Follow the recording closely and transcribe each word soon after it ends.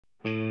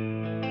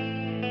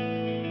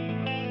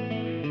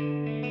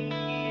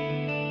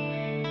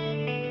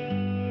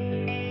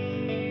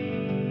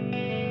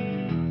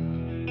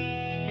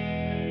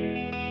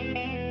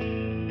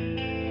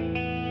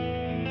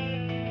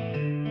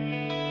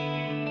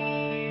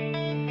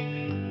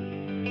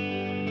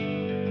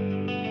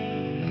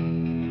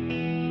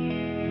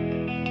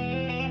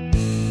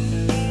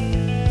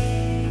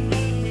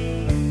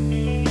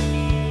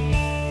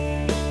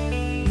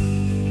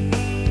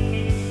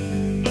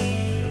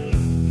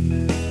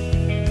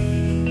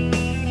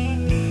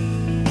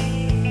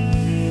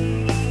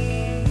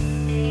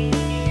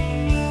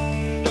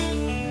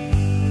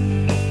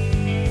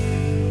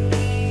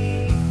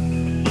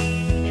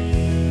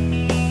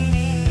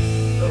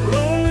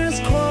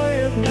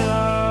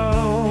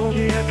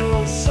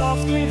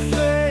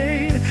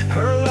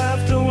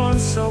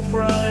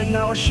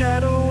Now a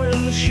shadow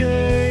in the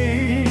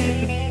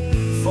shade,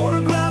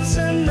 photographs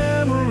and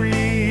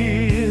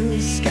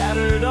memories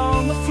scattered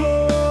on the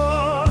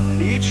floor,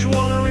 each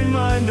one a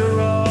reminder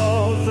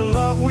of the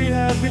love we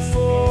had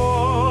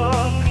before.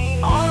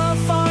 On our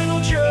final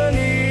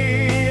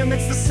journey,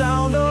 amidst the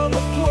sound of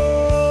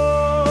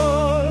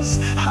applause,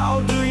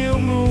 how do you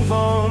move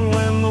on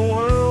when the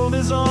world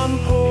is on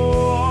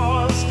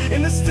pause?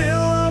 In the still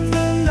of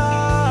the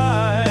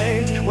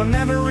night, when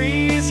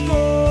memories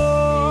go,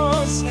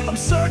 I'm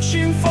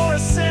searching for a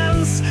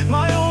sense,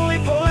 my only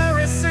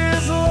Polaris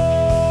is lost.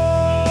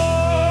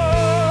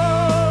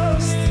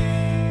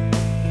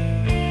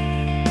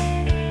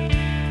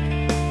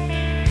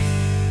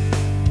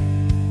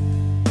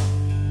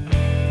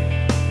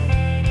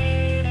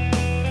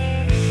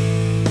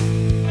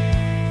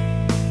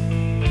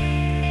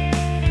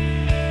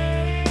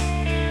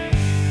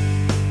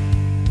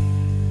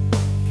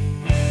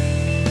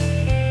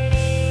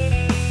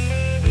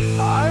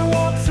 I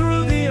walk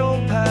through the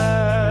old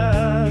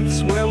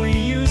paths where we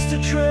used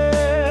to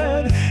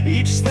tread,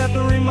 each step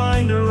a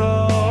reminder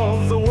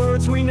of the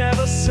words we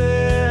never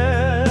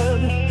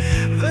said.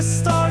 The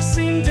stars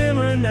seem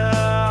dimmer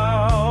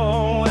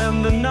now,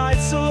 and the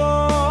nights so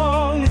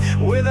long.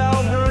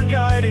 Without her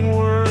guiding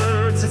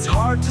words, it's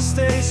hard to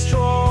stay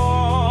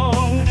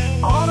strong.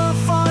 On our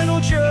final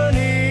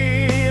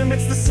journey,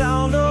 amidst the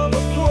sound of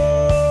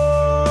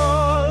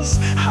applause,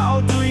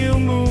 how do you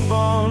move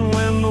on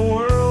when the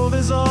world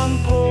is on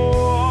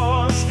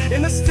pause?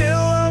 In the still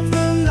of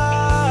the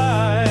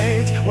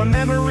night, when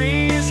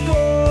memories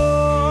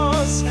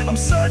close, I'm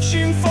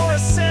searching for a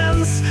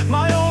sense,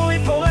 my only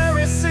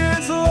Polaris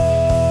is lost.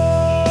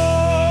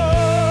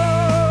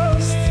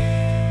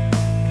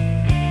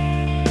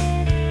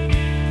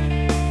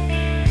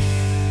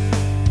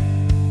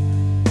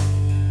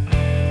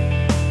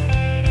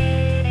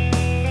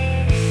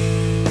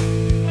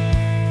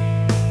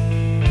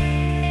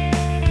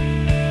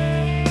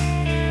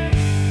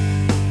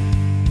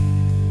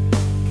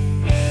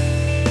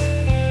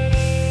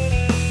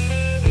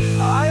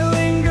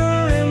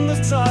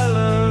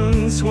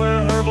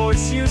 Where her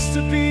voice used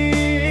to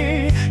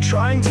be,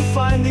 trying to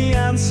find the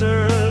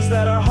answers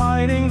that are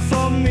hiding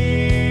from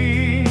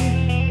me.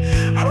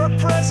 Her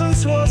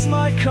presence was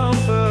my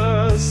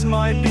compass,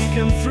 my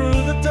beacon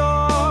through the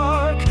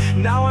dark.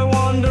 Now I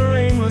wander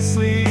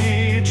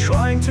aimlessly,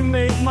 trying to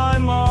make my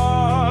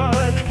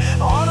mark.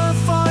 On our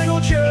final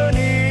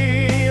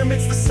journey,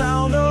 amidst the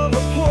sound of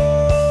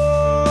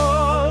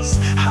applause,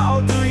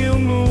 how do you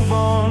move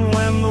on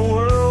when the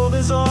world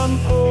is on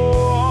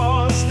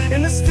pause?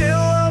 In the still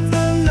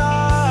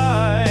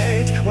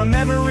when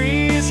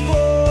memories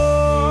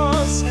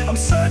close, I'm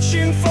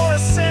searching for a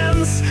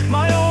sense,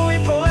 my only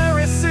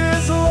Polaris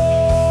is lost.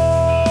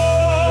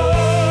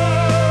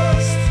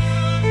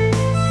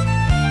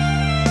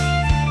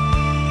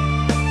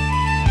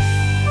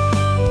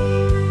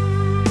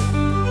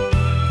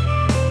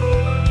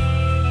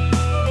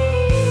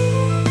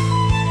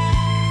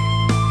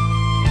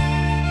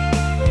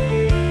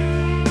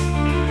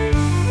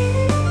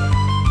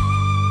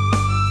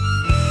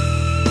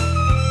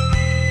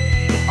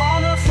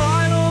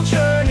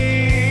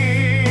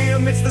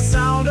 The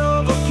sound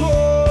of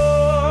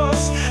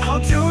applause, how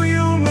do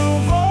you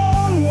move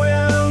on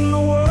when the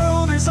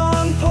world is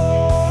on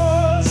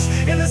pause?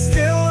 In the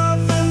still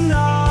of the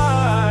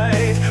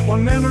night,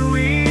 when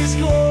memories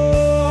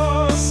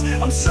close,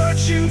 I'm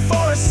searching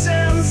for a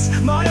sense,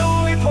 my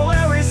only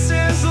Polaris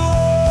is lost.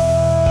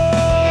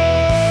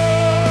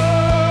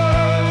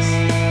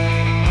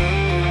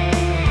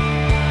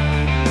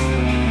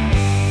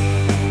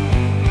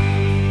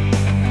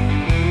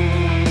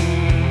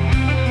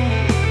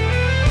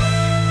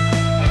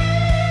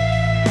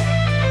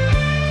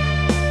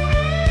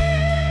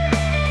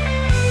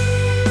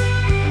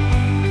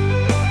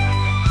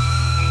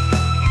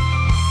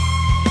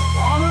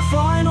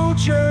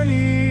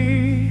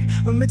 Journey,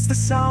 amidst the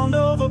sound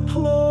of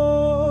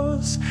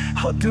applause,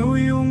 how do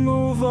you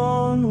move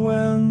on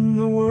when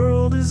the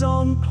world is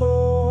on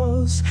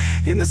pause?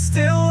 In the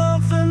still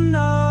of the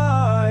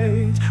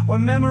night,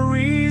 when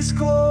memories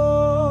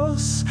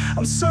close,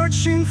 I'm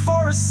searching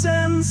for a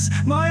sense,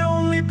 my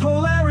only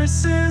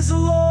Polaris is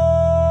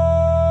lost.